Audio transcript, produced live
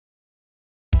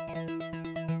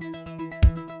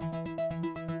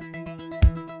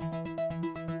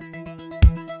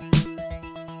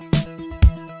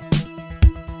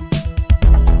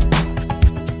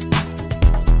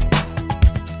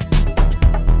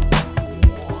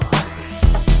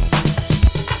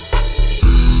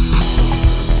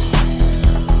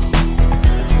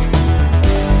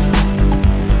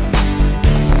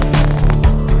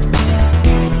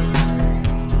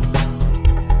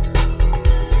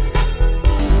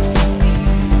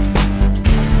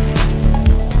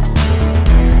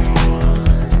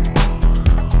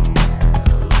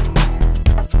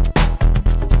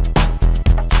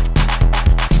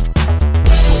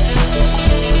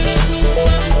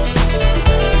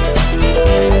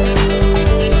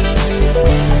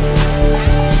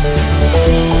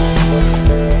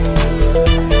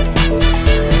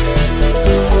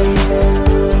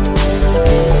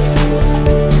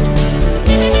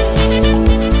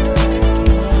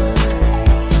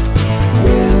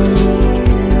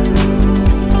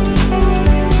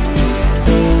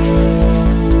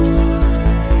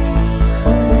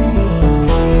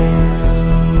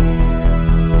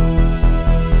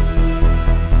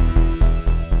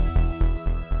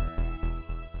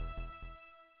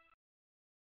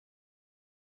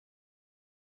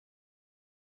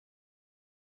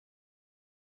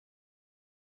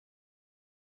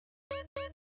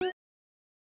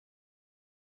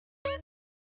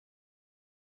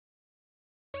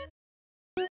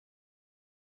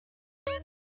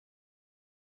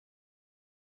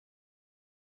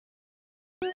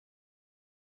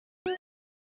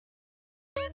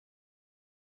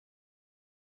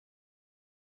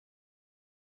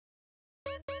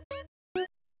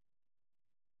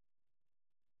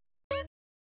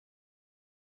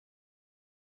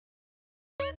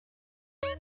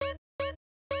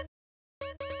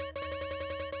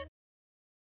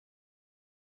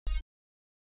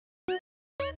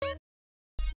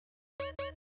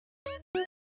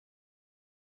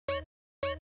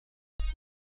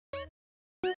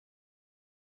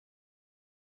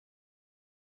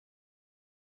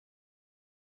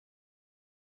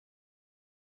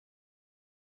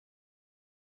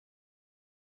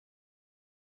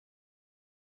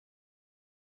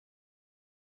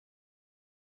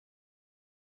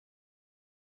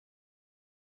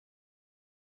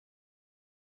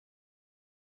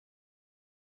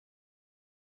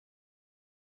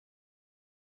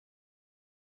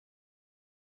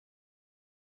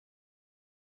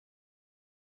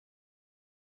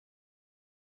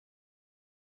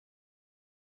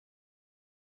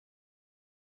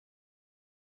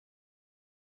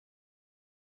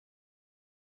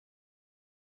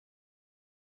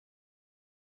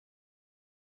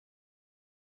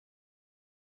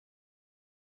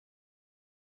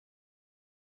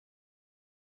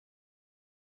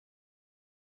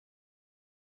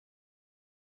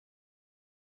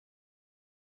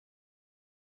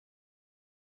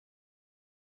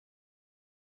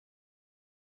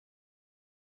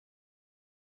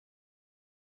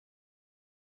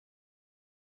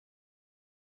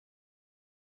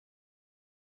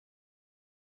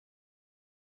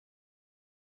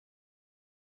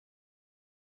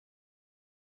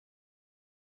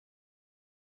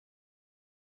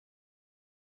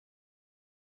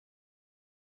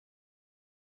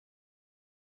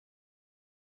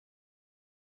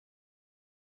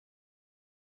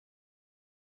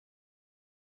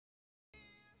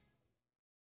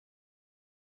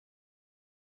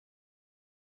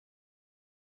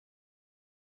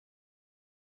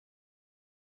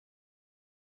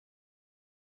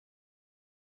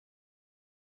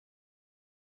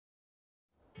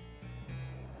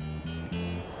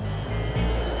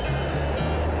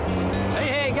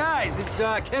It's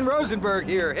Ken Rosenberg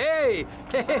here. Hey,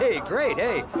 great,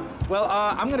 hey. Well,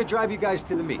 I'm gonna drive you guys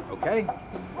to the meet, okay?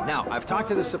 Now, I've talked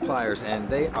to the suppliers, and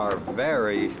they are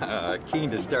very keen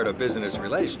to start a business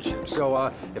relationship.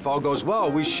 So, if all goes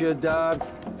well, we should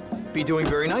be doing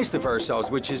very nicely for ourselves,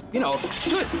 which is, you know,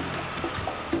 good.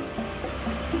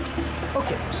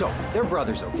 Okay, so they're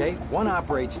brothers, okay? One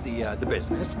operates the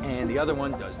business, and the other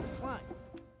one does the flying.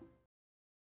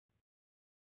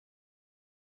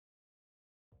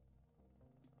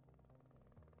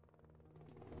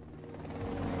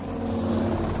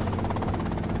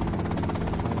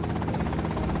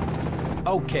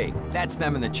 Okay, that's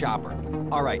them in the chopper.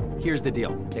 All right, here's the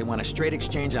deal. They want a straight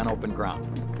exchange on open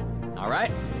ground. All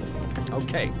right?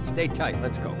 Okay, stay tight.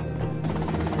 Let's go.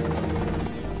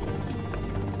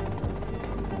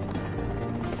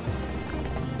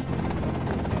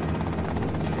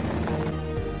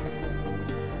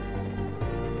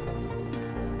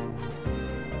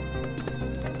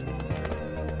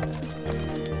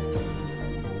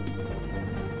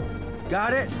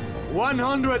 Got it?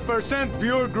 100%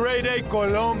 pure grade A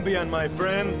Colombian, my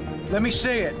friend. Let me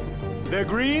see it. The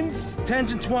greens?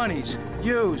 10s and 20s.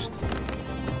 Used.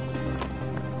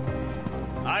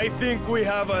 I think we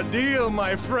have a deal,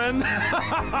 my friend. Oh,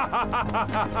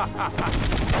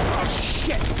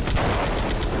 shit!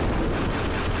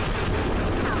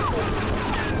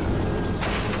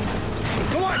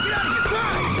 Come on, get out of here!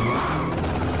 Drive!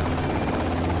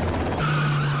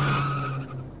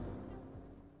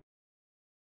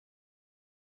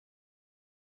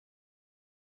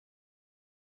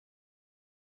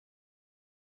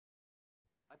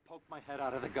 I poked my head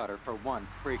out of the gutter for 1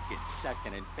 freaking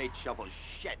second and fate shovels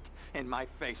shit in my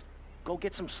face. Go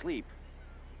get some sleep.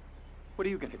 What are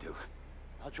you gonna do?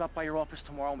 I'll drop by your office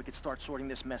tomorrow and we can start sorting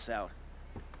this mess out.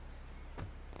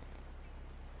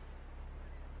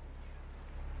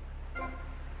 Get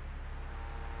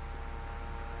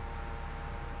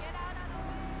out of the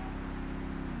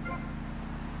way!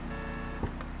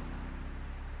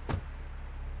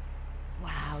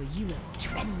 Wow, you look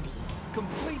trendy.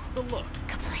 Complete the look.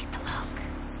 Complete the look.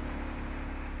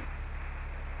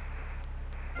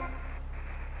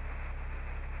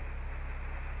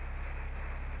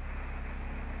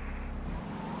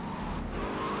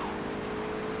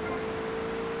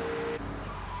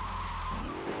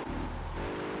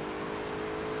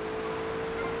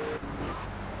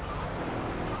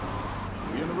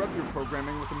 We interrupt your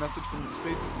programming with a message from the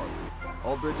State Department.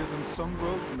 All bridges and some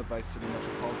roads in the Vice City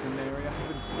metropolitan area have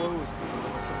been closed because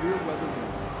of a severe weather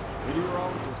warning.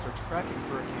 Meteorologists are tracking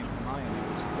Hurricane Hermione,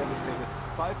 which has devastated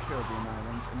 5 Caribbean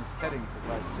islands and is heading for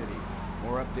Vice City.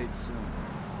 More updates soon.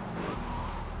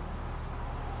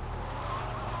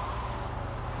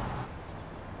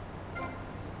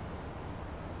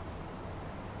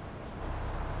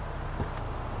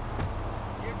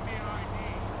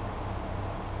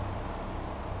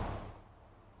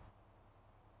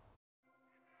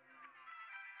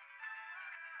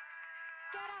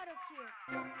 Get out of here!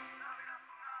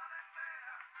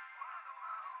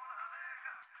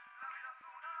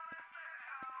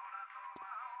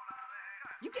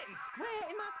 You getting square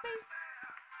in my face?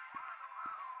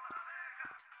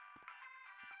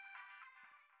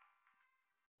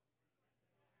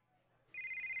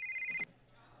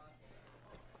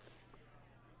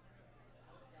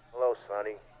 Hello,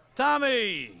 Sonny.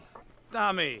 Tommy!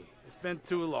 Tommy, it's been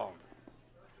too long.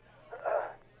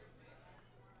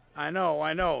 I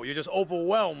know. You're just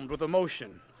overwhelmed with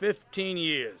emotion. 15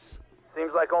 years.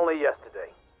 Seems like only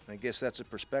yesterday. I guess that's a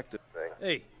perspective thing.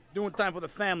 Hey, doing time for the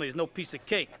family is no piece of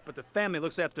cake, but the family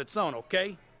looks after its own,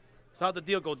 okay? So how'd the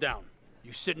deal go down?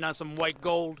 You sitting on some white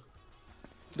gold?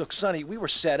 Look, Sonny, we were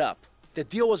set up. The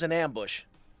deal was an ambush.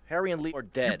 Harry and Lee are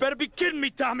dead. You better be kidding me,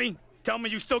 Tommy! Tell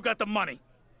me you still got the money.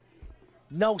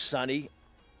 No, Sonny.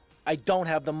 I don't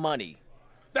have the money.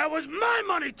 That was my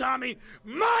money, Tommy!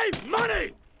 My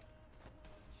money!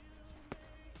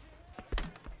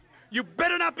 You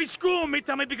better not be screwing me,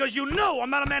 Tommy, because you know I'm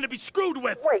not a man to be screwed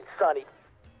with! Wait, Sonny.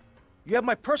 You have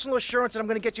my personal assurance that I'm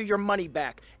gonna get you your money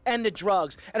back, and the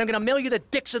drugs, and I'm gonna mail you the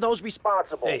dicks of those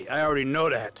responsible. Hey, I already know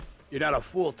that. You're not a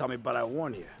fool, Tommy, but I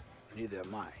warn you. Neither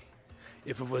am I.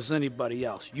 If it was anybody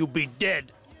else, you'd be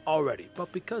dead already.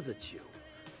 But because it's you,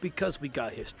 because we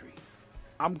got history,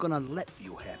 I'm gonna let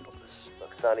you handle this.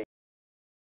 Look, Sonny.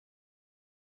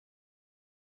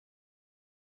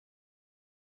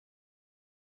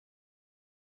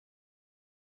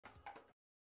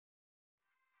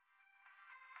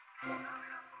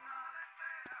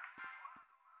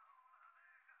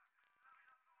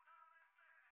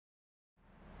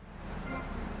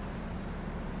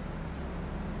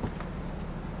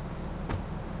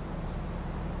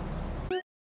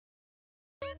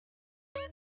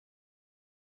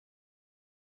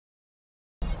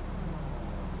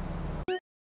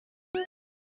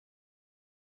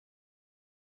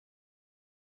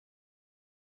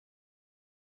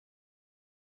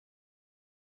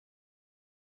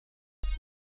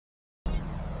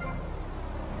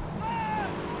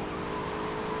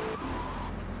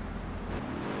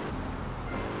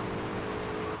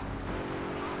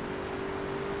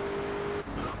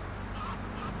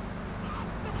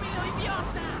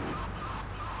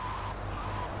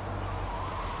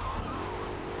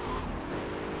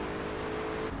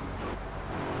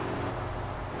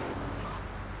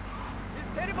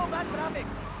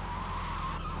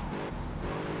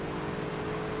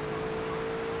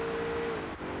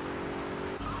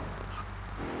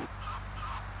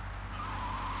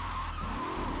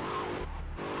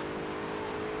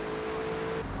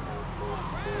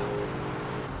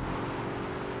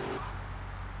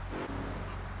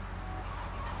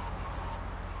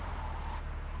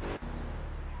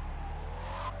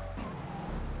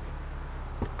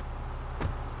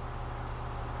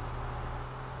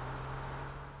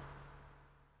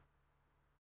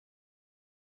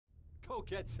 Go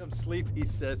get some sleep, he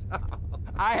says.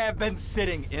 I have been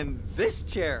sitting in this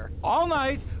chair all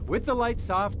night with the lights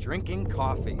off, drinking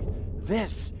coffee.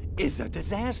 This is a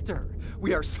disaster.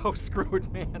 We are so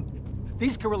screwed, man.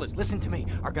 These gorillas, listen to me,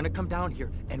 are gonna come down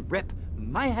here and rip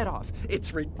my head off.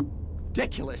 It's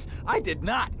ridiculous. I did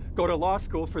not go to law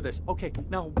school for this. Okay,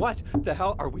 now what the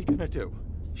hell are we gonna do?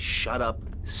 Shut up,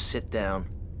 sit down,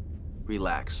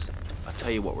 relax. I'll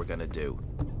tell you what we're gonna do.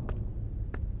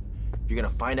 You're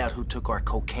gonna find out who took our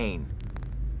cocaine,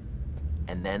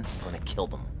 and then we're gonna kill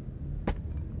them.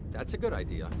 That's a good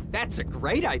idea. That's a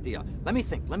great idea. Let me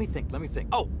think.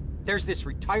 Oh, there's this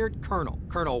retired colonel,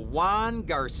 Colonel Juan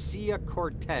Garcia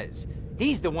Cortez.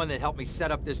 He's the one that helped me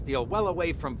set up this deal well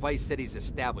away from Vice City's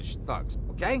established thugs,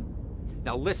 okay?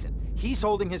 Now listen, he's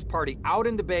holding his party out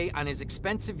in the bay on his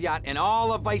expensive yacht, and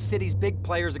all of Vice City's big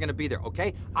players are gonna be there,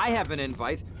 okay? I have an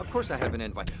invite. Of course I have an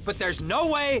invite. But there's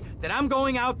no way that I'm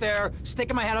going out there,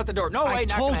 sticking my head out the door. No way, I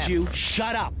not gonna told you, happen.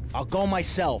 shut up. I'll go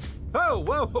myself. Oh,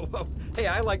 whoa. Hey,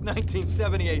 I like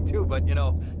 1978 too, but you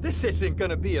know, this isn't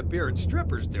gonna be a beer and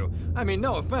strippers do. I mean,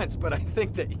 no offense, but I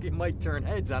think that you might turn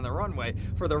heads on the runway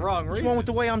for the wrong reasons. What's wrong with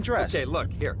the way I'm dressed? Okay,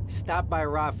 look, here, stop by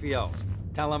Raphael's.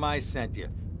 Tell him I sent you.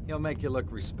 He'll make you look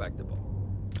respectable.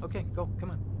 Okay, go,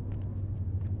 come on.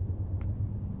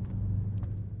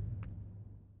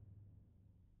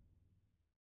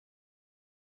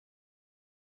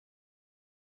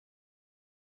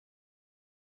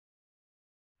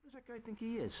 Who does that guy think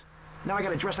he is? Now I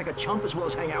gotta dress like a chump as well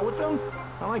as hang out with them?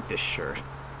 I like this shirt.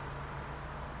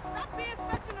 Stop being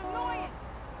such an annoyance!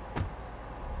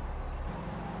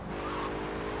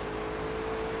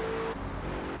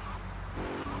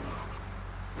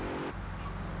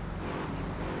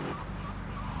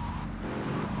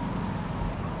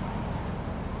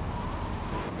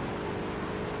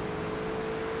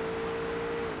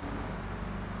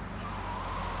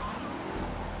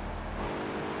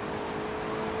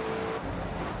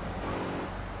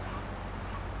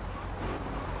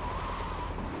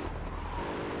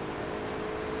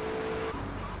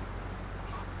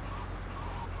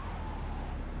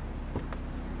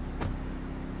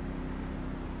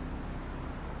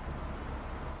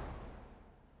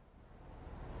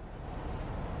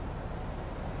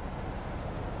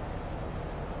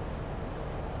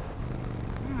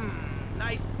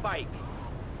 Nice bike.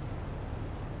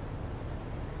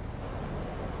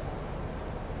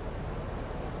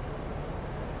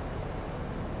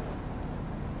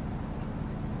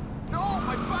 No,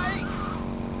 my bike!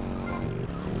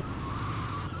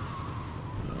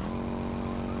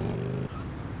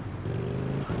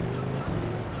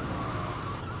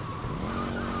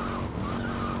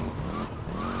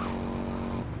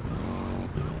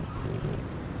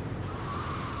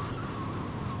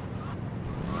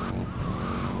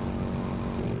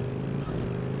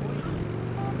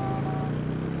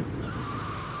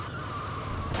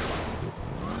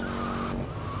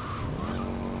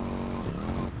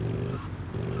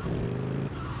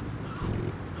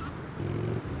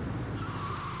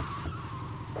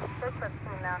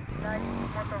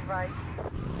 Motorbike.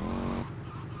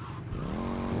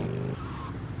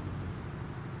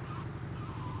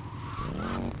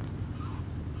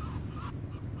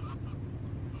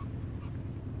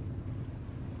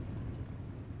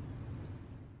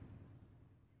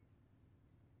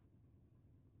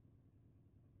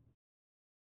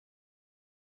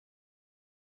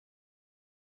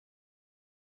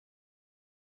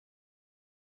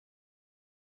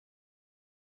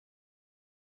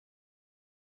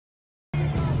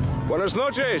 Buenas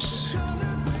noches.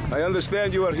 I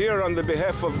understand you are here on the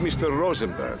behalf of Mr.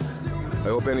 Rosenberg. I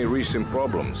hope any recent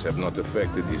problems have not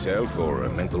affected his health or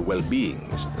mental well-being,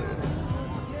 Mr.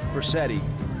 Versetti.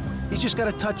 He's just got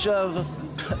a touch of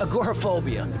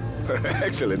agoraphobia.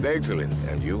 Excellent, excellent.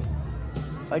 And you?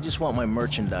 I just want my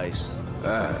merchandise.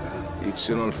 It's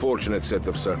an unfortunate set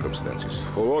of circumstances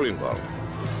for all involved.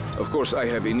 Of course, I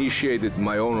have initiated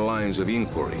my own lines of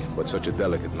inquiry, but such a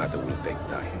delicate matter will take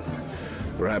time.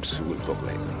 Perhaps we'll talk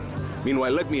later.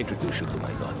 Meanwhile, let me introduce you to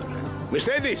my daughter. Miss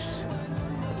Davis!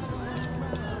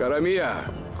 Cara mia,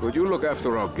 could you look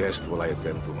after our guest while I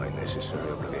attend to my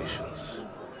necessary obligations?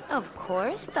 Of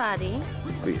course, Daddy.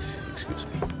 Please, excuse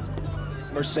me.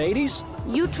 Mercedes?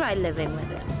 You try living with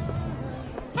it.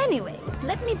 Anyway,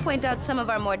 let me point out some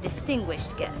of our more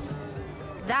distinguished guests.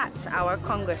 That's our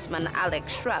Congressman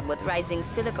Alex Shrub with rising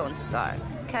silicone star,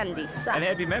 Candy Sachs. And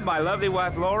have you met my lovely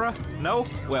wife, Laura? No?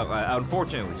 Well,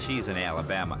 unfortunately, she's in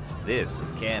Alabama. This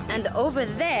is Candy. And over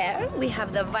there, we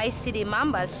have the Vice City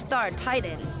Mamba's star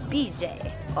titan,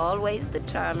 BJ. Always the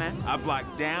charmer. I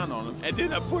blocked down on him, and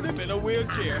then I put him in a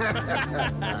wheelchair.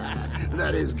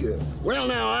 That is good. Well,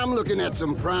 now, I'm looking at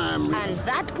some prime... And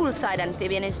that poolside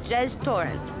amphibian is Jez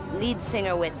Torrent, lead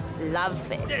singer with Love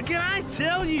Fist. Can I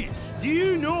tell you? Do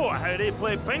you know how they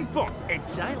play ping pong in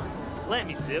Thailand? Let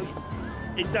me tell you.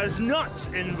 It does not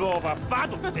involve a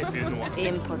paddle, if you know what I mean.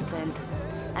 Impotent.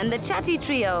 And the chatty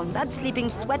trio, that sleeping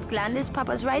sweat gland is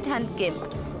Papa's right-hand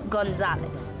gimp,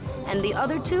 Gonzalez. And the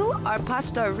other two are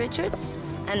Pastor Richards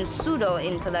and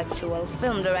pseudo-intellectual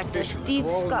film director Steve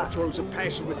Scott. Throws a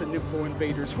passion with the Nympho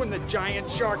invaders when the giant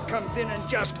shark comes in and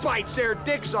just bites their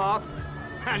dicks off.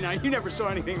 Now, you never saw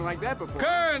anything like that before.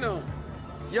 Colonel!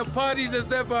 Your party is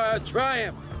never a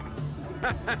triumph.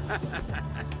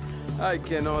 I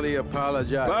can only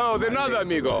apologize. Oh, de nada,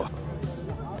 amigo.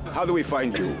 How do we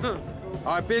find you?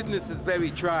 Our business is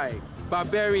very trying.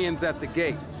 Barbarians at the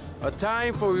gate. A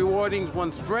time for rewarding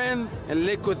one's friends and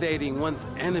liquidating one's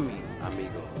enemies,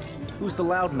 amigo. Who's the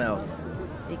loudmouth?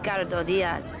 Ricardo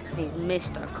Diaz. He's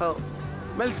Mr. Coke.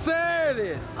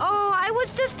 Mercedes! Oh, I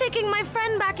was just taking my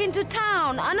friend back into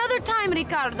town. Another time,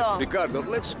 Ricardo. Ricardo,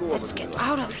 let's go. Let's get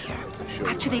out of here.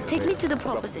 Actually, take me to the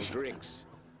pole position. Drinks.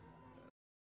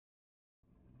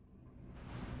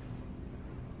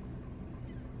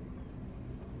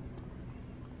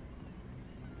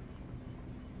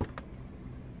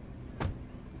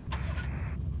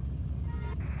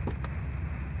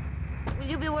 Will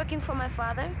you be working for my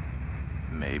father?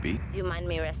 Maybe. Do you mind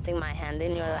me resting my hand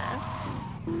in your lap?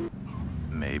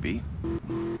 Maybe.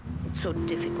 It's so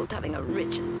difficult having a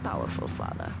rich and powerful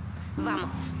father.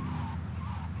 Vamos.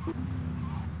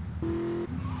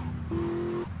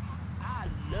 I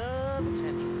love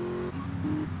attention.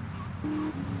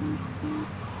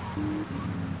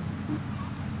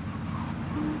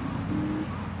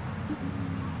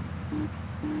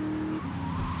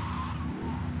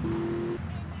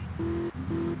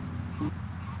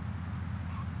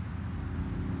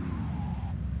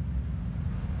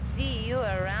 See you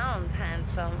around,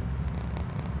 handsome.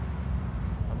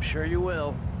 I'm sure you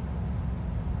will.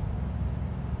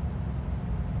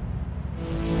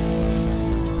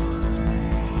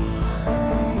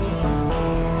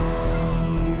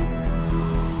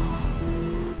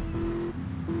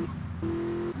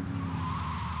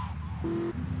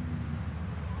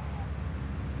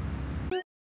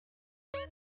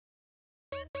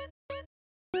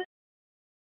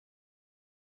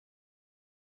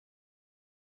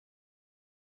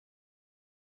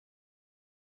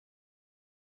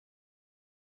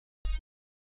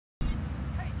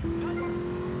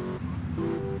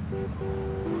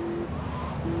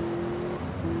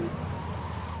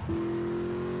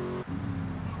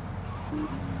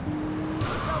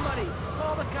 Somebody,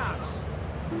 call the cops.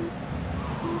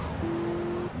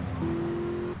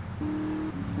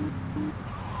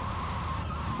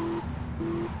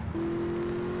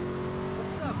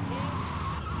 What's up,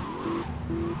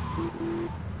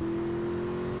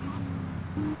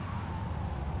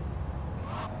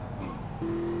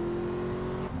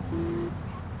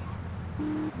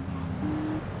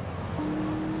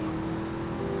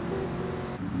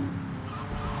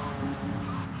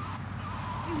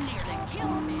 You nearly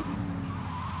killed me.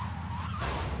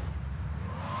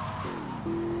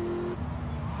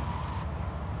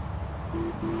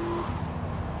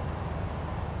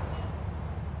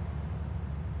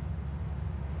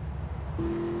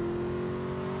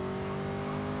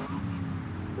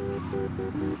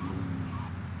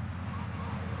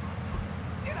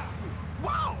 Get out!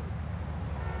 Wow!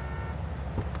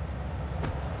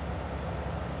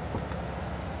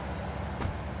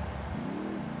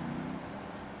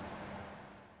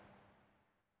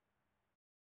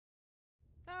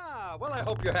 Well, I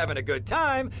hope you're having a good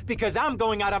time, because I'm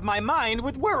going out of my mind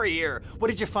with worry here. What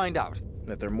did you find out?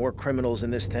 That there are more criminals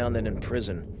in this town than in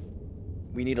prison.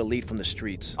 We need a lead from the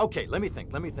streets. Okay, let me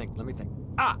think.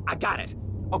 Ah, I got it.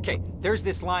 Okay, there's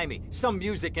this limey, some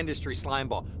music industry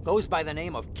slimeball. Goes by the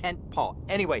name of Kent Paul.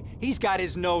 Anyway, he's got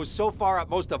his nose so far up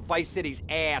most of Vice City's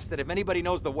ass that if anybody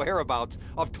knows the whereabouts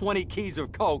of 20 keys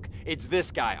of coke, it's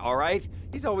this guy, all right?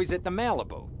 He's always at the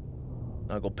Malibu.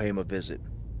 I'll go pay him a visit.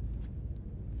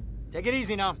 Take it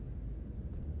easy now.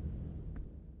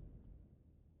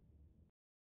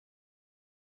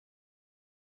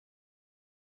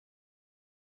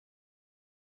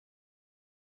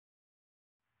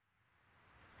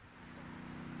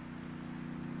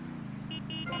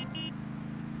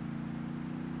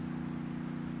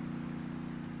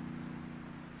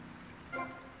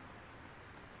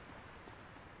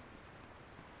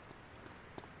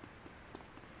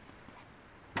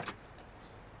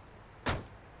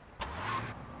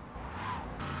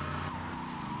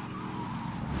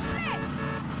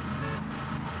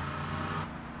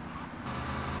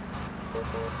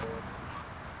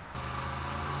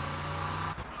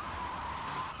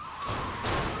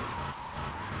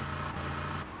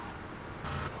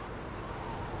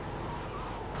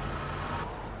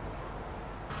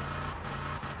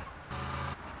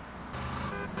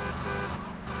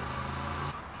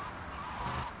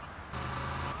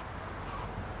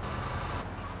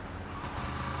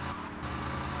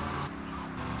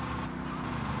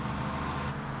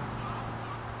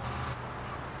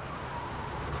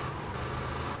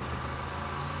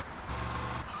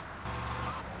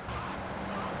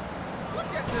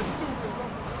 Get this stupid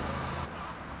lumber.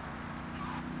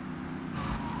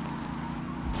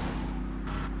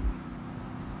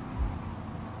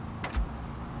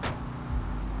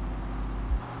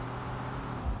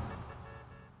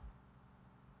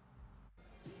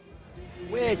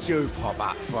 Where'd you pop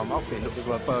up from? I've been looking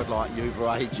for a bird like you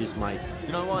for ages, mate.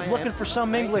 You know why I am? Looking for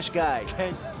some English guy.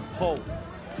 Kent Paul.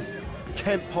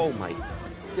 Kent Paul, mate.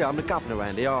 Yeah, I'm the governor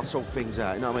around here. I'll sort things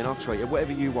out. You know what I mean? I'll treat you.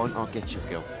 Whatever you want, I'll get you,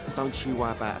 girl. Don't you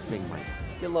worry about a thing, mate.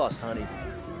 Get lost, honey.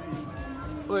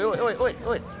 Oi, oi, oi, oi,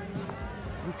 oi.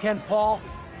 You Ken Paul?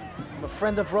 I'm a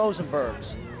friend of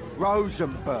Rosenberg's.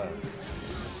 Rosenberg.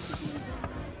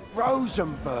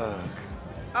 Rosenberg.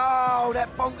 Oh,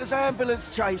 that bonkers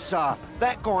ambulance chaser.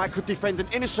 That guy could defend an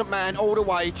innocent man all the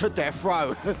way to death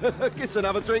row. Get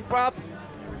another drink, bruv.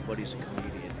 Everybody's a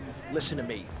comedian. Listen to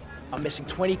me. I'm missing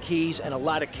 20 keys and a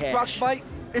lot of cash. Drugs, mate?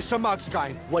 It's a mug's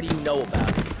game. What do you know about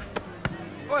it?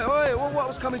 Oi, oi, well, what I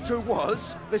was coming to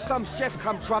was, there's some chef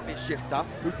come trumpet shifter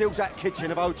who deals at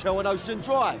kitchen of a hotel on Ocean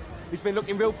Drive. He's been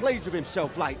looking real pleased with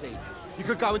himself lately. You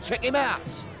could go and check him out.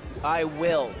 I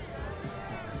will.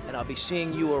 And I'll be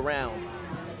seeing you around.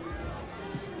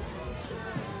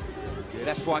 Yeah,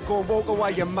 that's right. Go and walk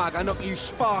away, you mug. I knock you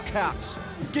spark out.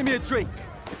 Give me a drink.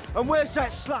 And where's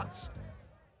that slut?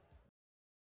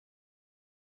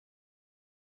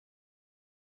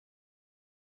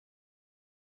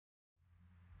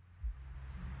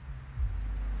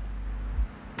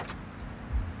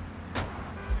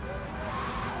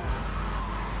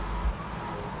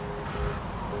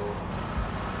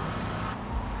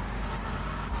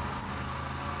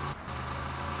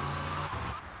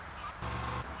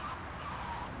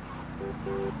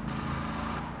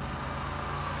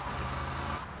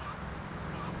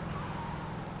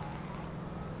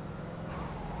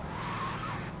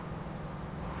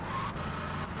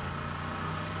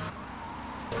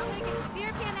 Beer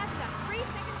can after that 3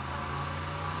 seconds.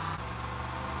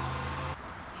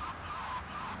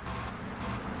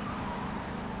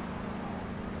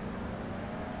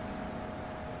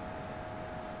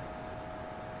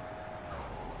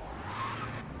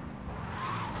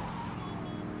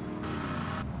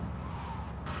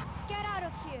 Get out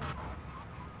of here.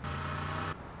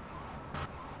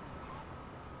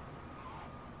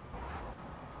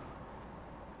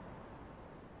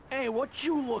 Hey, what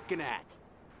you looking at?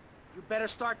 You better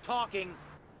start talking.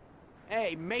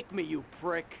 Hey, make me, you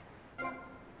prick.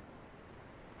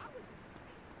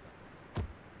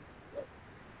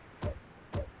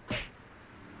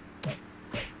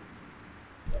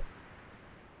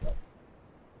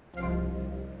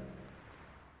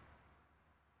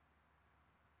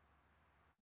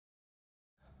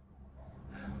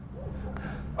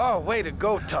 Oh, way to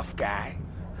go, tough guy.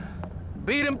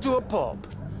 Beat him to a pulp.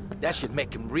 That should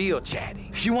make him real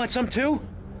chatty. You want some too?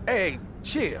 Hey,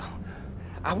 chill.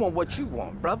 I want what you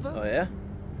want, brother. Oh, yeah?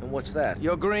 And what's that?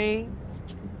 Your green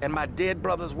and my dead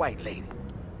brother's white lady.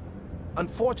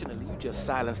 Unfortunately, you just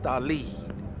silenced our lead.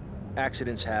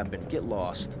 Accidents happen. Get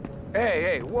lost.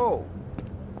 Hey, whoa.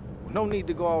 No need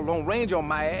to go all Lone Ranger on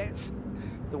my ass.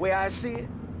 The way I see it,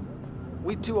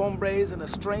 we two hombres in a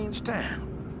strange town.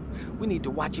 We need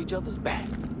to watch each other's back.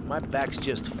 My back's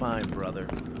just fine, brother.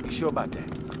 You sure about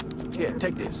that? Here,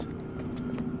 take this.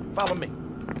 Follow me.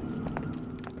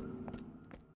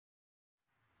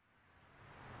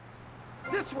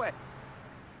 This way.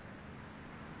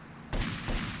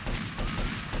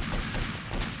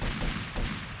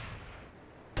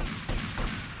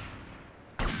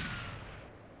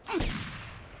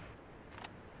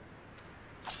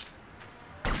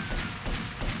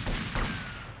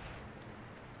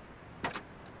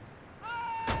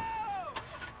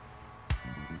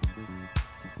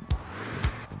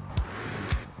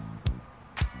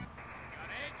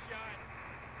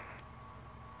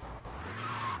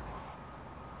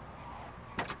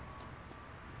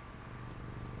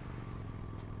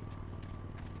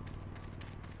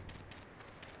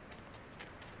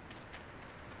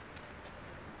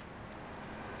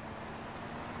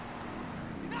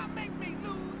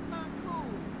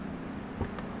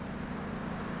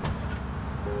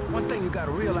 One thing you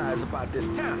gotta realize about this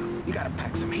town, you gotta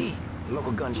pack some heat.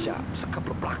 Local gun shop's a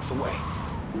couple of blocks away.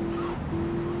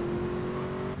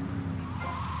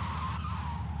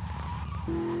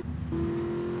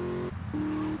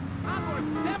 I'm gonna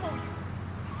demo you!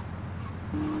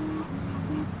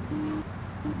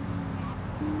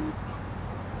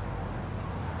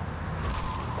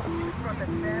 From the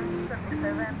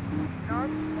 1077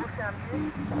 North Ocean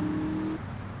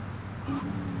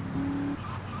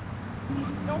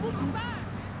No, move back!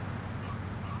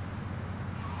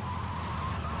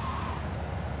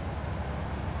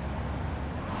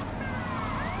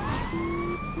 I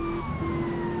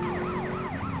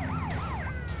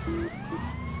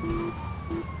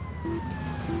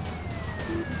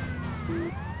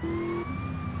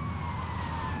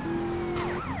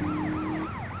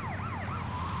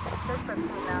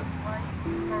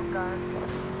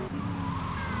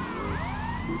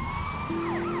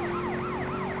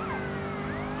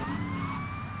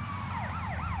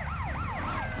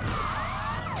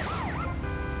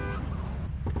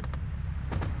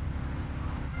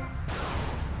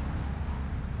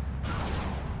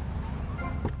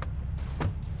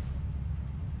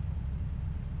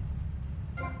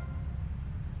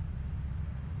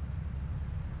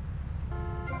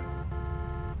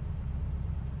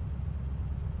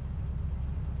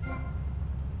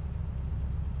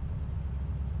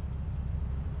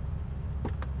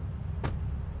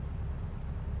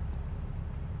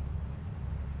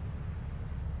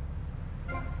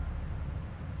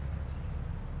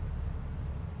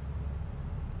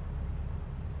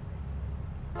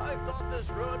thought this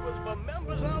road was for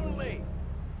members only.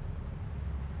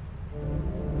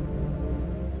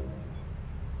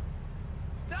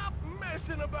 Stop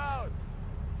messing about!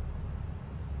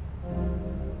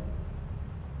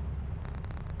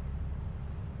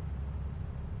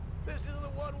 This is a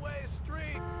one-way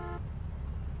street.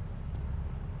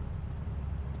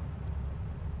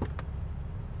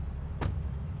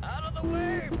 Out of the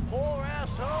way, poor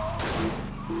asshole!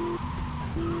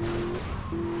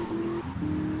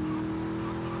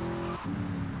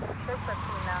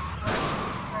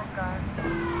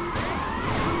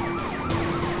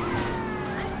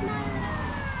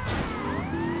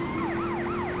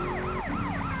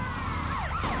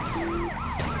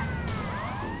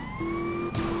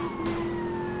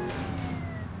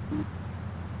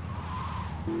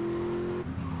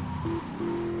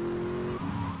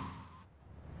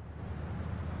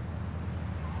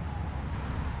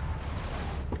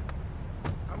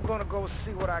 I'm gonna go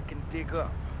see what I can dig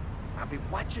up. I'll be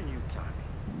watching you, Tommy.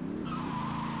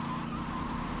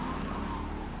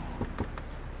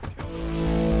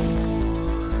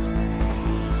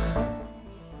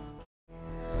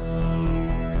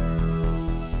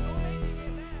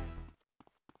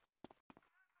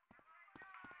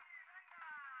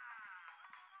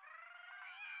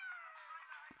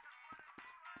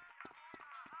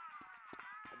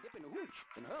 A dip in the hooch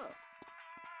and her.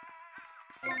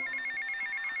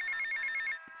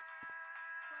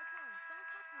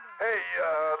 Hey,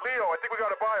 Leo, I think we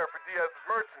got a buyer for Diaz's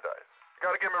merchandise. You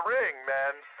gotta give him a ring,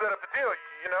 man. Set up the deal,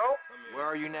 you know? Where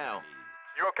are you now?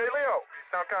 You okay, Leo? You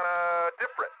sound kinda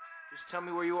different. Just tell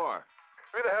me where you are.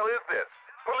 Who the hell is this?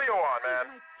 Put Leo on,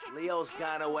 man. Leo's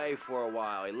gone away for a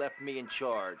while. He left me in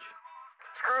charge.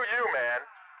 Screw you, man.